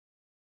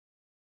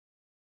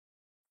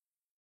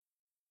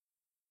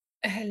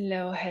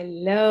Hello,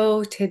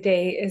 hello.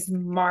 Today is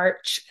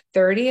March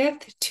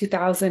 30th,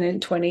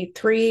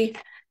 2023.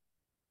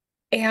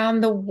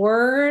 And the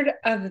word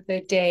of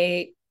the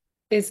day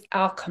is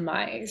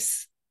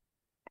alchemize.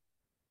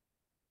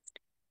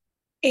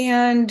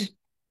 And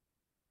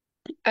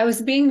I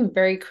was being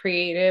very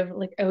creative,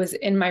 like I was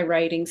in my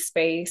writing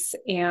space,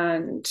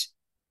 and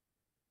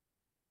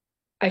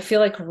I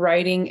feel like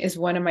writing is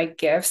one of my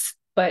gifts,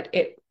 but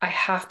I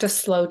have to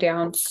slow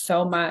down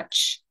so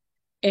much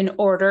in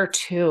order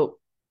to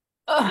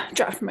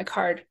dropped my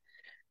card.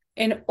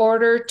 In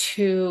order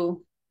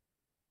to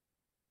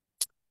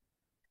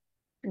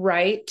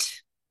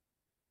write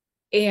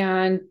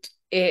and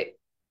it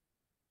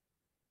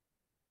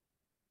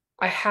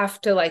I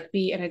have to like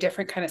be in a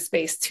different kind of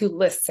space to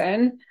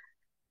listen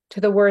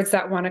to the words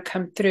that want to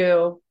come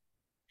through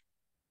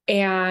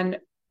and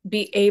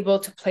be able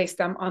to place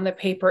them on the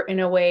paper in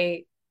a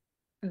way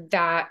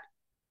that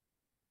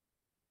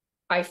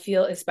I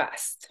feel is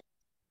best.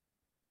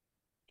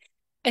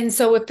 And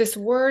so with this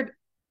word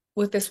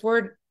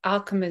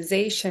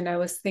alchemization, I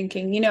was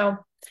thinking,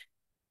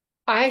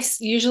 I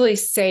usually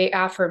say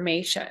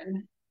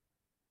affirmation,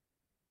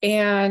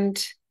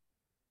 and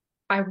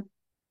I'm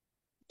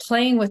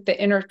playing with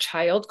the inner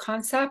child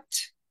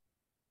concept.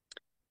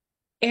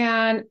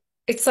 And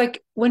it's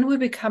like when we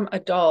become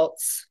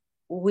adults,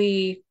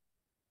 we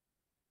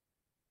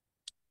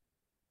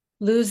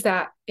lose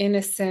that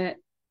innocent,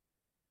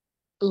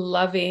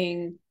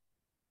 loving,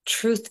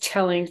 truth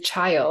telling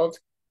child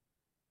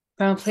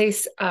from a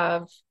place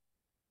of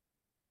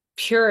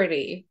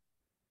purity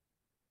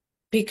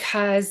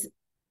because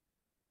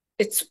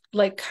it's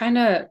like kind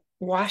of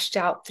washed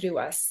out through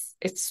us.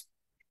 It's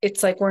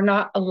like we're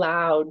not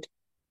allowed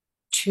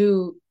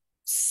to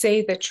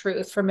say the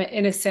truth from an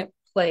innocent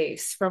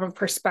place, from a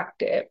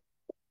perspective,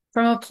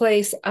 from a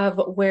place of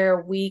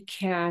where we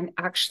can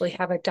actually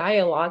have a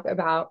dialogue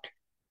about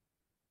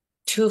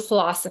to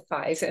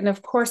philosophize. And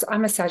of course,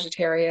 I'm a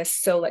Sagittarius,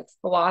 so like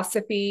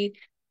philosophy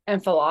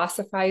and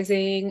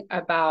philosophizing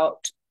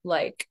about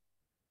like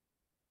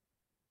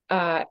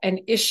an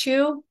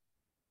issue,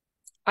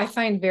 I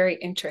find very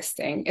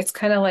interesting. It's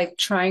kind of like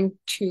trying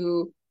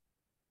to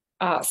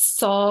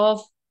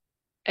solve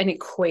an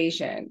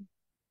equation.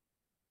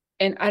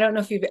 And I don't know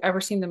if you've ever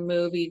seen the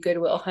movie Good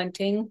Will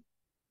Hunting,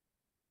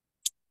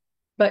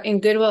 but in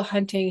Good Will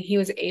Hunting, he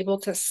was able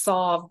to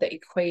solve the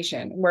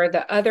equation where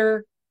the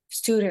other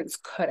students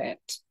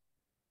couldn't.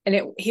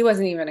 And he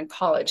wasn't even in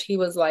college. He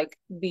was like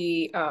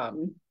the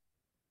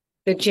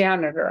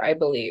janitor, I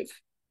believe.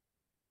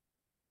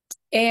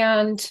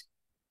 And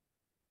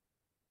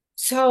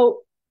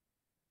so,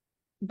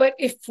 but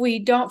if we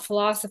don't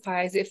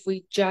philosophize, if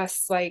we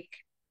just like,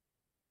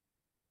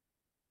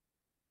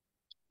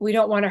 we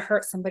don't want to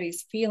hurt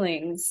somebody's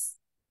feelings,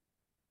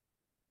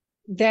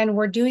 then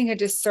we're doing a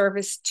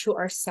disservice to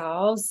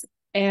ourselves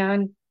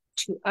and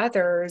to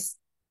others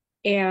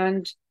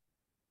and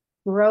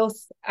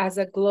growth as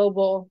a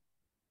global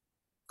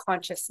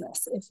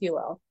consciousness, if you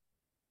will.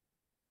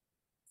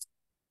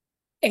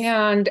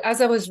 And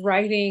as I was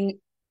writing,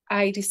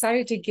 I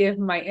decided to give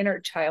my inner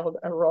child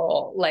a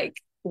role,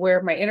 like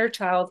where my inner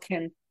child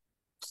can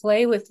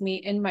play with me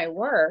in my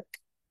work,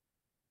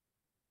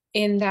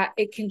 in that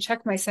it can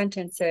check my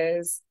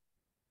sentences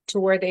to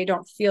where they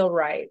don't feel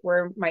right,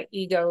 where my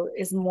ego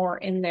is more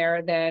in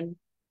there than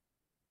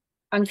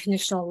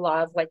unconditional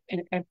love, like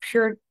a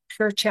pure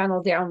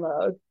channel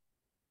download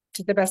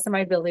to the best of my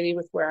ability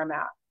with where I'm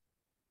at.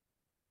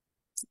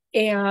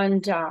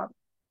 And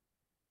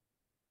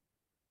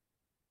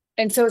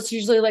and so it's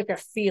usually like a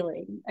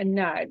feeling, a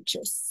nudge.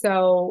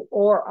 So,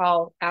 or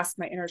I'll ask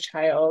my inner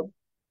child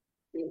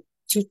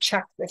to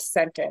check this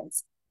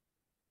sentence.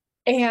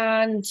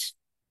 And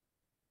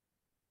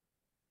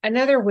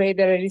another way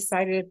that I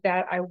decided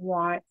that I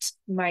want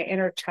my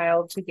inner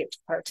child to get to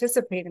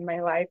participate in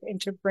my life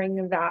and to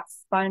bring that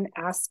fun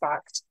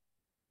aspect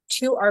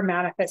to our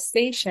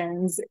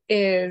manifestations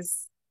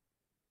is,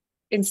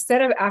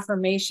 instead of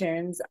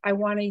affirmations, I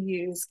want to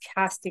use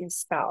casting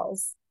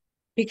spells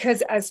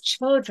because as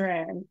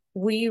children,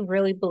 we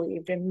really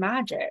believed in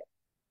magic.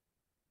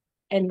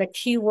 And the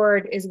key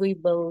word is we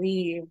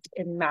believed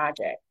in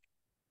magic.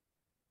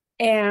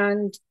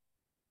 And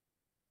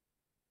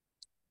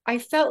I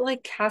felt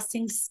like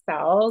casting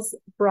spells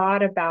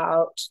brought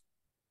about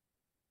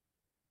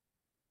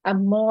a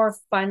more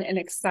fun and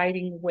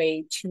exciting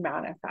way to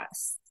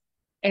manifest.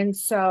 And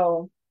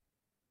so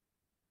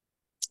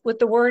with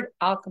the word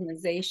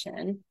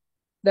alchemization,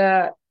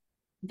 the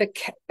the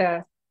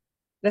the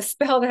the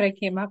spell that I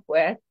came up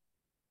with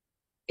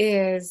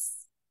is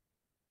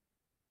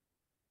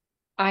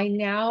I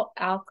now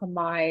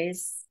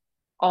alchemize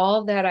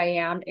all that I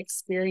am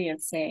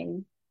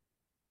experiencing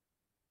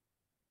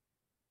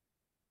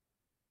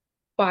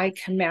by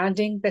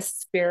commanding the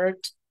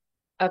spirit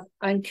of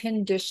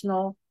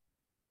unconditional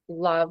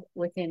love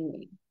within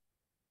me.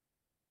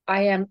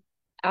 I am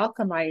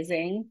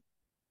alchemizing.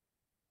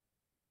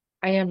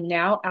 I am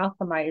now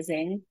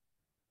alchemizing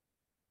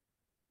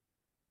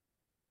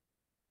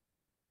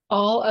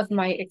all of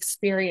my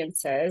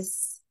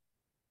experiences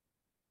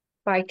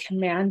by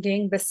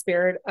commanding the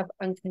spirit of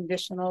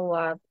unconditional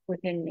love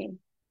within me.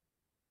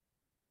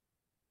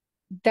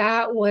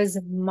 That was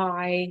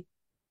my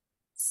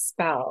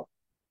spell.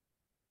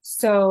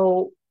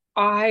 So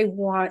I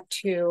want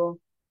to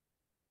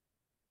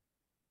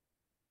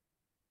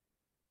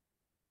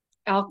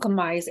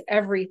alchemize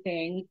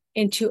everything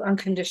into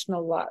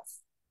unconditional love.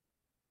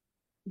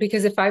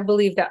 Because if I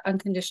believe that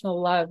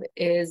unconditional love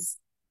is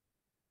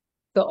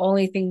the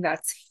only thing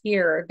that's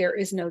here, there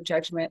is no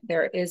judgment,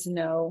 there is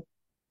no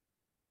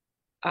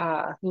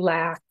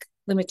lack,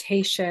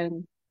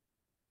 limitation,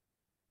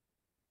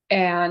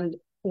 and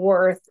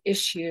worth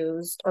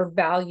issues or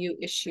value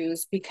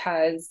issues.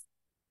 Because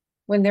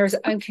when there's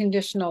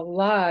unconditional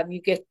love,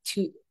 you get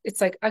to,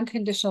 it's like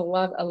unconditional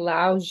love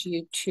allows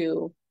you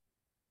to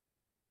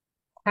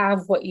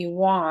have what you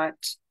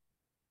want.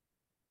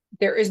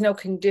 There is no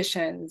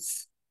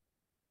conditions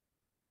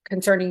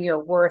concerning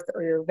your worth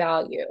or your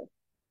value.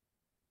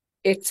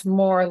 It's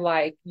more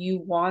like you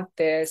want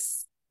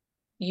this,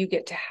 you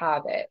get to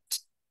have it.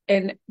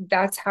 And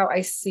that's how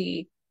I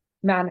see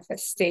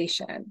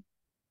manifestation.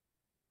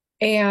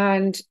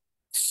 And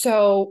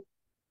so,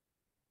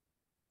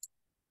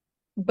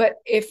 but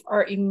if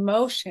our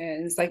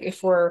emotions, like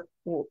if we're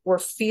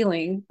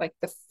feeling like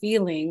the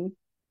feeling,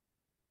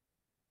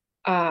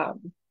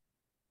 um,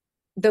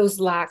 those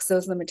lacks,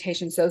 those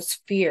limitations, those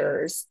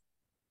fears,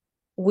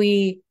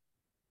 we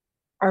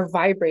are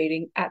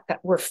vibrating at that,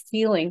 we're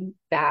feeling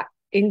that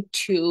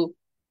into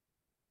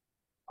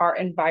our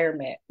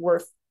environment.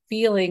 We're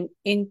feeling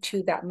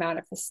into that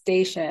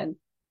manifestation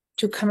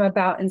to come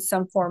about in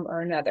some form or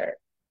another.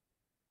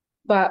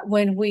 But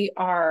when we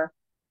are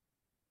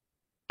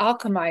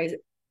alchemize,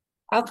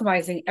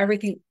 alchemizing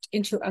everything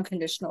into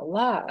unconditional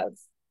love,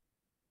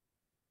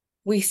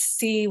 we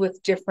see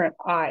with different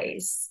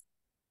eyes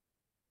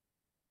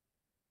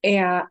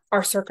and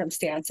our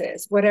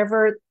circumstances,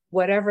 whatever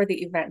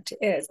the event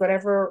is,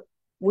 whatever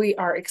we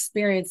are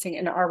experiencing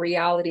in our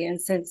reality.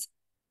 And since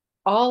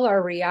all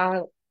our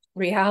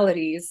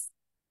realities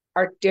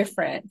are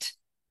different,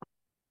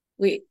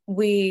 we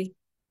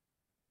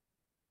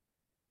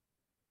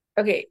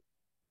okay,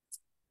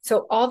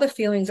 so all the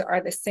feelings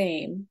are the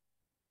same,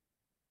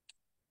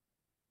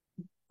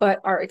 but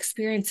our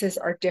experiences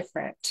are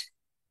different.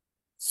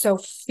 So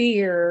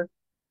fear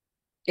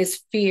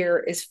is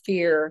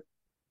fear,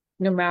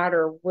 no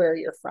matter where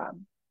you're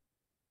from,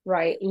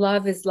 right?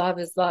 Love is love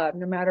is love,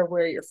 no matter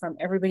where you're from.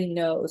 Everybody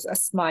knows a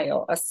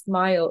smile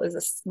is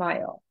a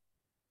smile,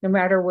 no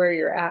matter where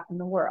you're at in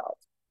the world.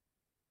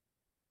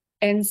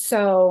 And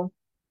so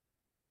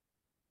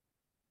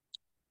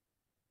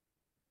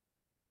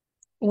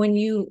when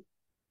you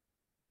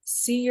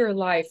see your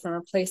life from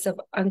a place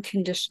of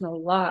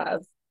unconditional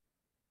love,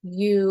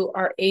 you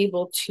are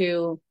able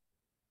to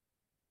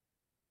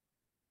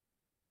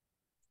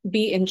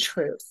be in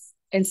truth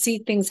and see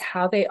things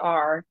how they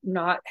are,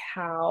 not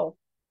how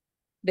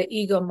the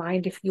ego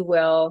mind, if you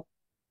will,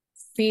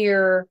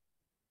 fear,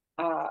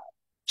 uh,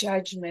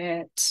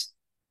 judgment,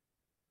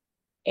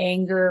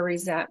 anger,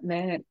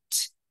 resentment,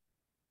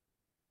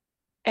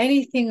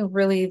 anything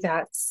really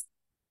that's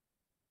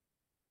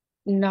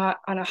not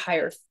on a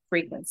higher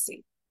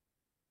frequency.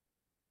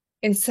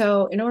 And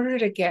so in order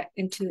to get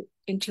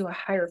into a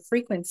higher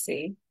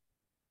frequency,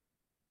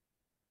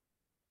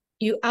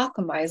 you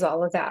alchemize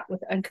all of that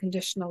with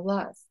unconditional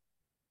love.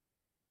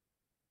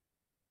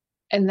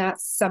 And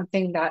that's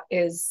something that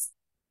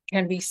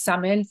can be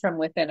summoned from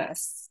within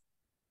us.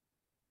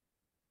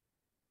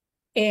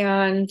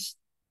 And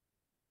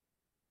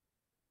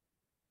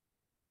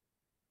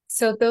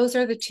so those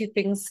are the two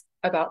things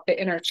about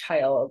the inner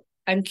child.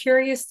 I'm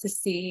curious to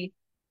see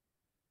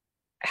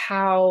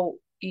how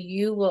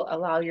you will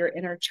allow your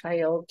inner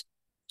child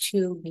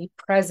to be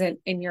present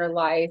in your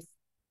life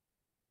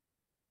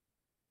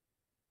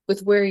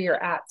with where you're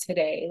at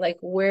today. Like,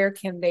 where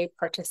can they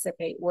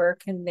participate? Where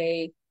can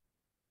they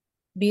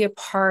be a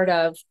part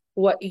of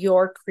what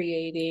you're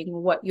creating,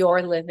 what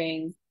you're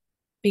living?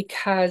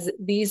 Because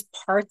these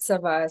parts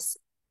of us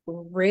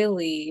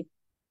really,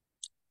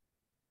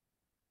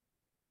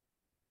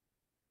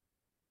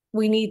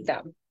 we need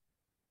them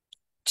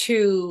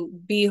to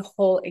be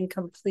whole and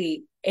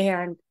complete.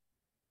 And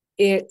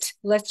it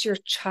lets your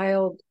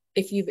child,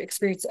 if you've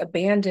experienced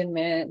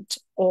abandonment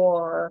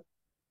or,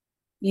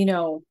 you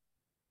know,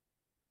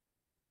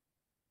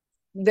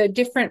 the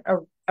different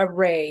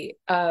array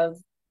of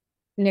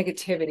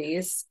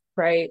negativities,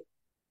 right?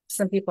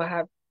 Some people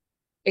have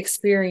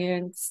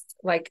experienced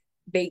like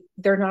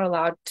they're not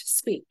allowed to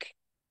speak.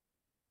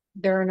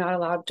 They're not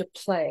allowed to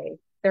play.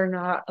 They're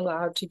not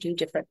allowed to do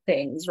different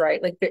things,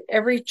 right? Like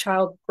every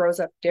child grows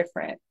up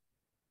different.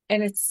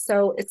 And it's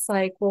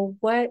like, well,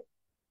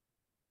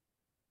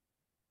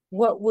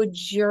 what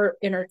would your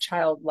inner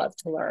child love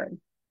to learn?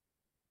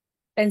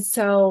 And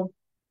so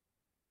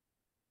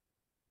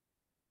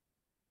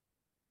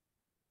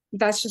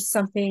that's just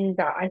something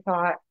that I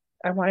thought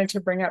I wanted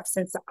to bring up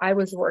since I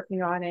was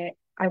working on it.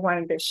 I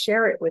wanted to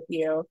share it with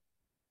you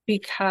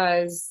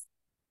because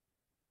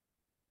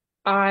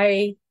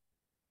I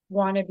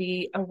want to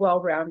be a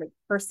well-rounded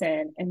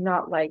person and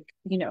not like,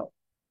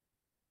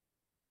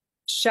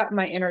 shut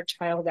my inner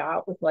child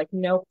out with like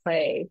no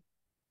play,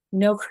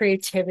 no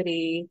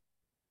creativity,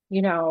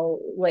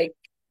 like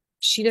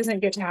she doesn't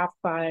get to have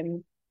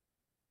fun.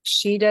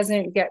 She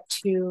doesn't get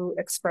to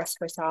express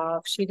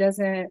herself. She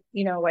doesn't,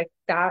 like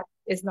that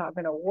is not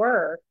going to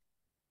work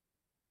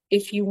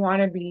if you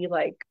want to be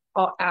like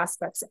all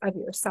aspects of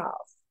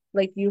yourself.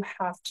 Like you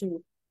have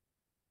to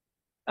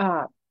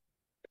uh,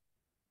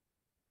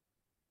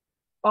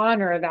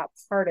 honor that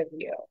part of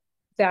you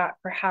that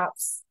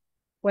perhaps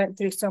went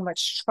through so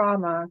much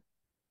trauma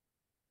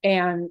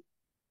and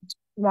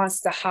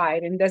wants to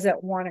hide and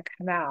doesn't want to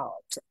come out.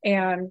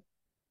 And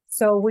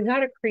so we got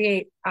to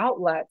create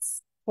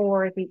outlets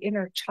for the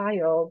inner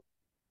child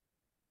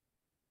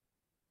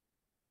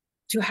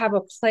to have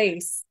a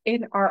place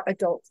in our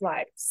adult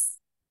lives.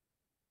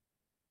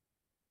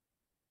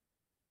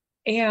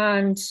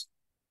 And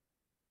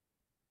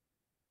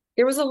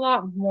there was a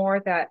lot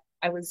more that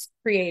I was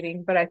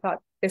creating, but I thought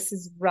this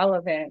is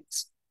relevant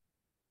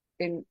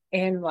in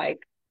like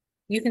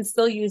you can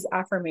still use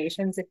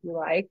affirmations if you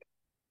like.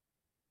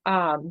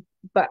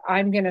 But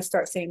I'm gonna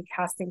start saying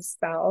casting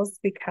spells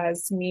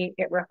because to me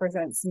it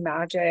represents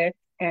magic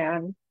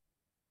and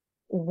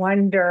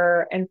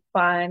wonder and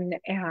fun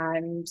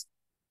and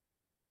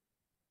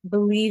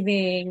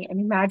believing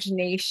and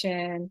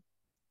imagination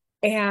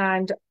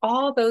and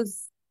all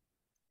those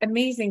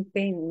amazing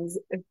things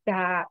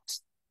that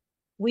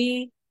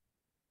we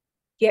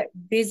get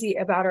busy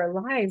about our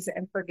lives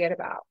and forget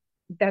about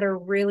that are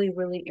really,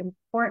 really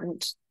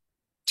important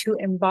to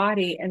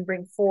embody and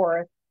bring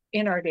forth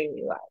in our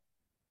daily life.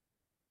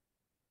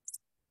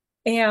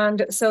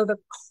 And so the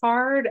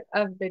card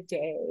of the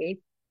day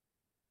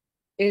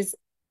is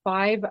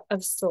Five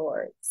of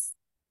Swords.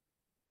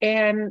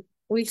 And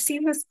we've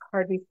seen this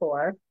card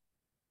before,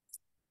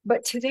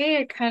 but today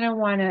I kind of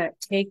want to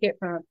take it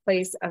from a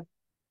place of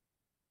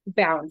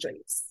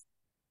boundaries.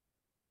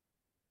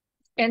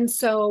 And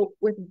so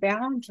with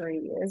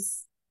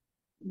boundaries,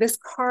 this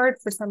card,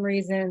 for some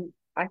reason,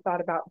 I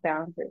thought about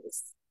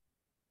boundaries.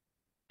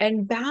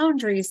 And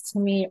boundaries to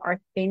me are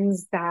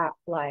things that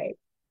like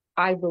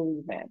I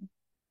believe in.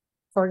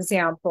 For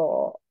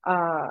example,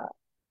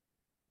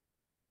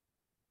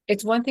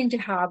 it's one thing to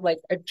have like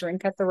a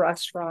drink at the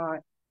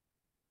restaurant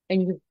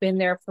and you've been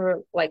there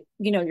for like,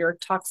 your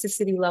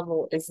toxicity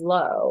level is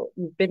low.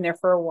 You've been there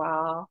for a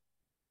while.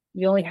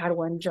 You only had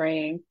one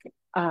drink,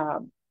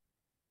 um,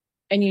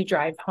 and you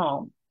drive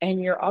home and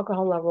your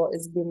alcohol level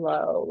is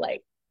below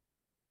like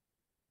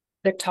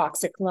the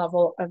toxic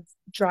level of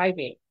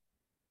driving.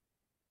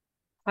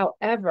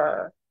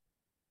 However,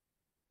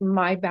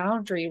 my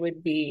boundary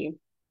would be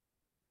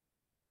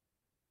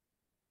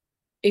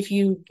if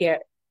you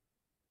get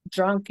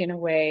drunk in a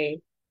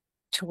way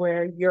to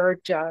where you're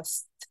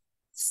just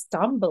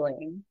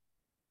stumbling,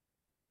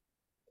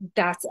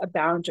 that's a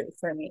boundary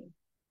for me.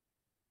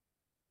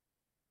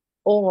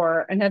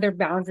 Or another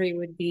boundary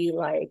would be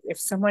like if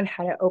someone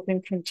had an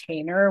open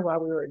container while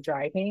we were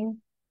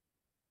driving,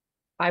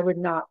 I would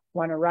not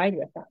want to ride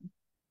with them.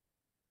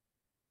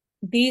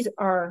 These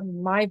are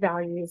my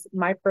values,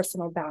 my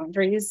personal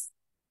boundaries.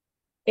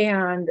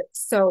 And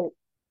so,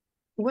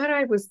 what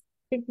I was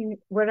thinking,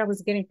 what I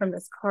was getting from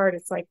this card,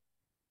 it's like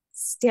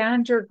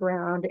stand your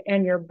ground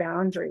and your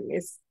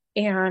boundaries,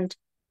 and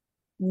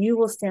you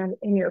will stand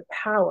in your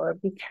power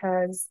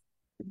because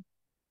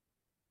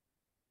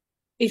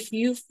if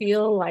you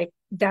feel like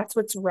that's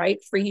what's right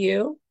for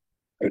you,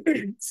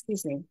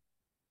 excuse me,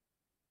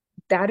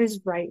 that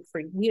is right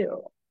for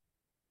you.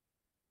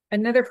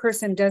 Another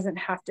person doesn't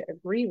have to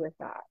agree with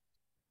that.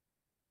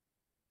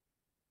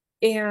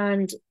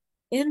 And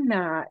in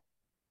that,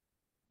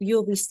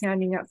 you'll be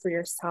standing up for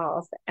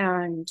yourself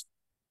and,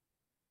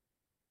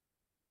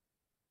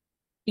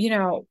 you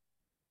know,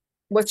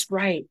 what's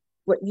right,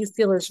 what you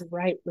feel is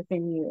right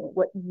within you,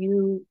 what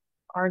you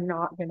are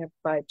not going to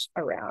budge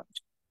around.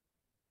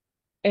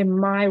 And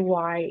my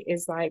why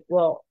is like,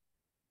 well,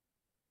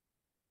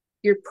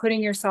 you're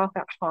putting yourself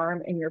at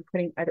harm and you're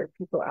putting other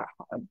people at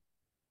harm.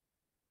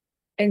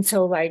 And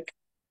so, like,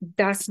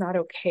 that's not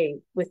okay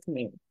with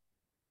me.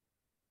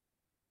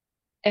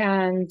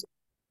 And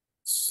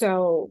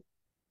so,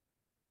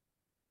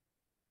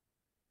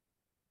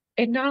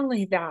 and not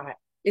only that,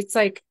 it's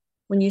like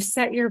when you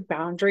set your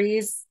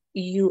boundaries,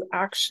 you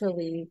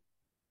actually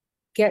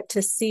get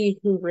to see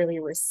who really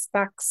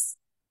respects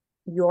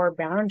your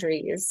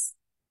boundaries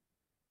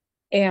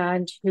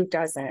and who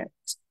doesn't.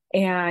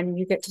 And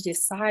you get to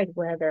decide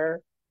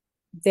whether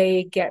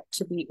they get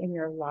to be in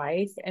your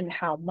life and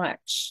how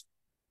much,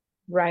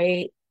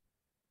 right?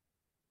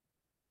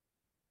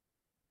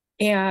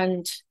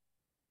 And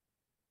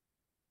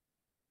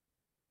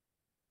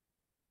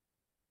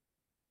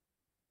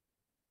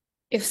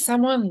if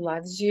someone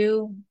loves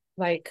you,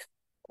 like,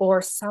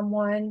 or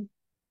someone,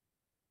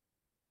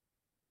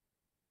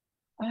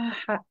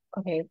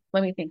 okay,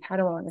 let me think. How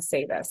do I want to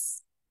say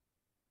this?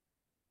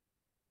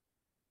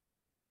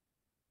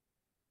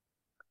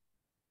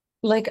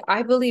 Like,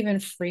 I believe in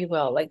free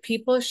will. Like,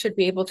 people should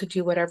be able to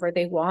do whatever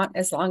they want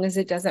as long as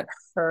it doesn't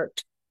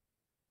hurt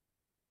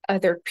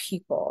other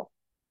people.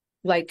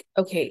 Like,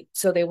 okay,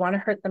 so they want to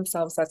hurt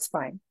themselves, that's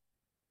fine.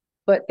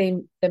 But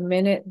the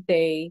minute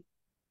they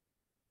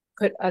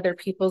put other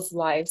people's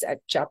lives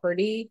at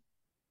jeopardy,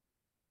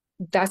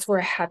 that's where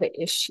I have an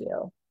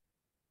issue.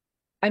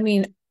 I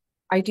mean,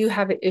 I do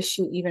have an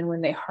issue even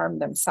when they harm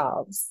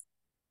themselves.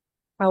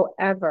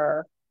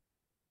 However,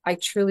 I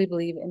truly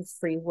believe in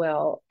free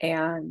will.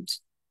 And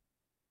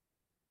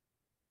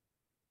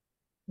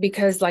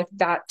because, like,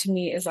 that to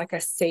me is like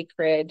a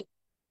sacred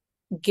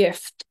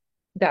gift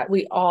that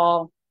we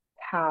all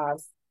have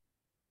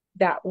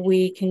that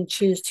we can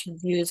choose to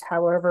use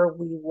however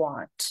we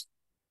want.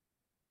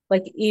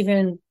 Like,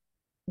 even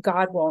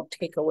God won't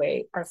take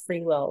away our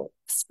free will,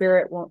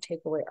 Spirit won't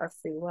take away our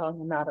free will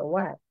no matter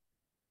what.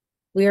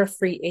 We are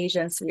free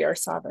agents, we are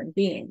sovereign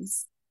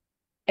beings.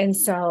 And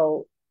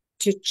so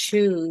to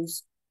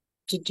choose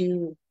to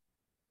do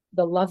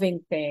the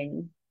loving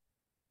thing,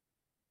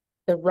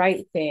 the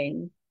right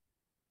thing,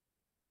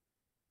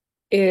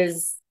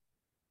 is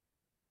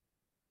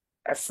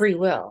a free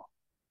will.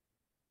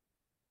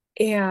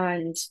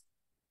 And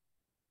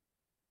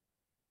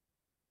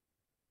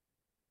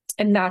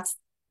that's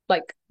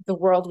like the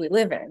world we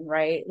live in,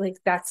 right? Like,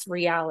 that's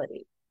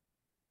reality.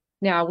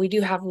 Now we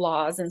do have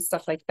laws and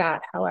stuff like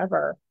that.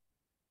 However,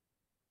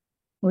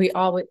 we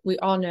all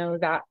know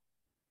that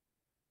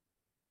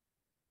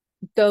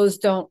those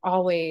don't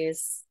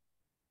always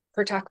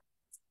protect,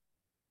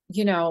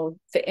 the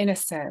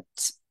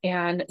innocent.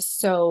 And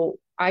so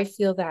I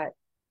feel that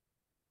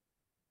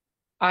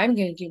I'm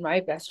going to do my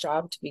best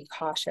job to be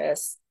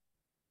cautious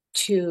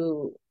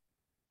to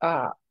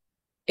uh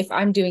if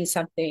I'm doing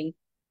something,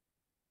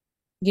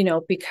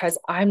 because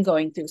I'm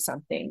going through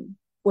something,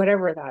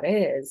 whatever that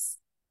is,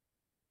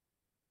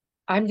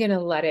 I'm going to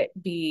let it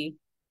be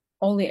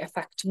only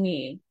affect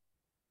me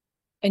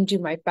and do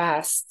my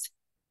best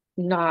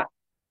not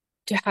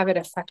to have it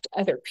affect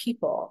other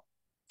people.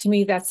 To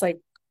me, that's like,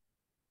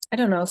 I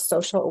don't know,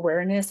 social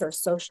awareness or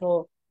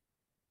social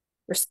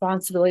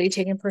responsibility,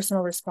 taking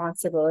personal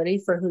responsibility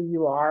for who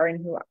you are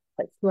and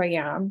who I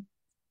am.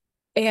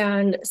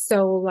 And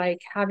so,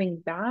 like,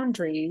 having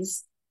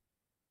boundaries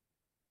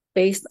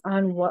based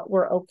on what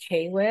we're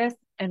okay with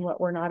and what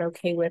we're not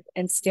okay with,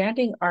 and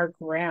standing our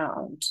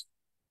ground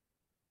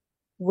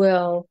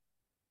will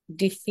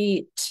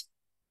defeat,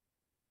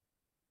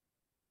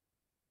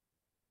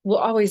 will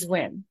always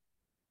win.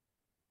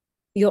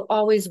 You'll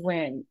always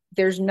win.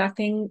 There's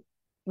nothing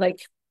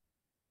like,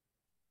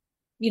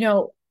 you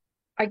know,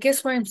 I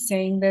guess why I'm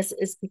saying this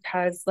is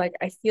because, like,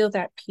 I feel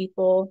that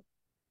people,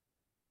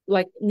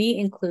 like me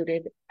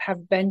included,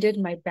 have bended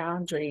my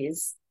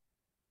boundaries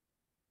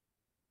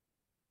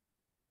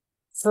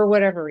for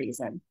whatever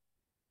reason.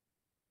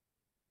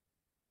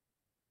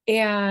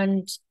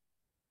 And,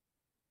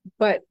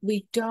 but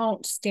we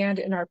don't stand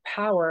in our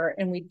power,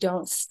 and we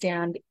don't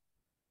stand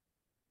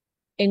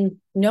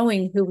in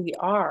knowing who we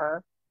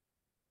are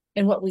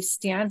and what we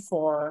stand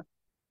for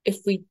if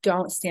we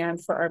don't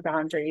stand for our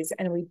boundaries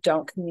and we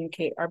don't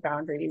communicate our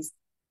boundaries.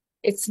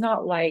 It's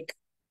not like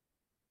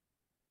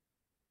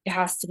it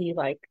has to be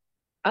like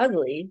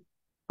ugly,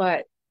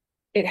 but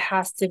it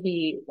has to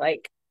be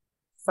like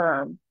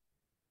firm.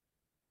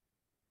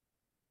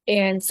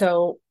 And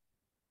so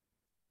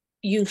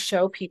you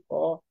show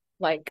people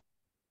like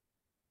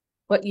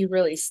what you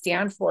really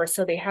stand for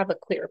so they have a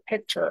clear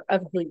picture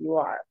of who you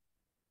are.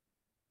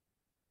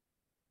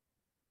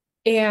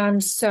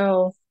 And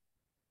so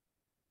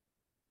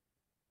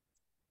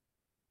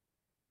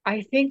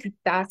I think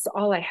that's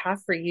all I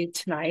have for you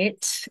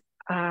tonight.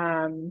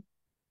 Um,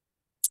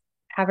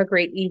 have a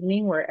great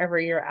evening wherever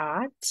you're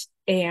at,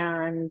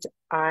 and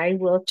I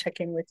will check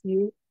in with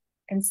you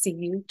and see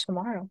you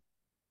tomorrow.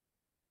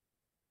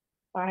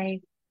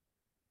 Bye.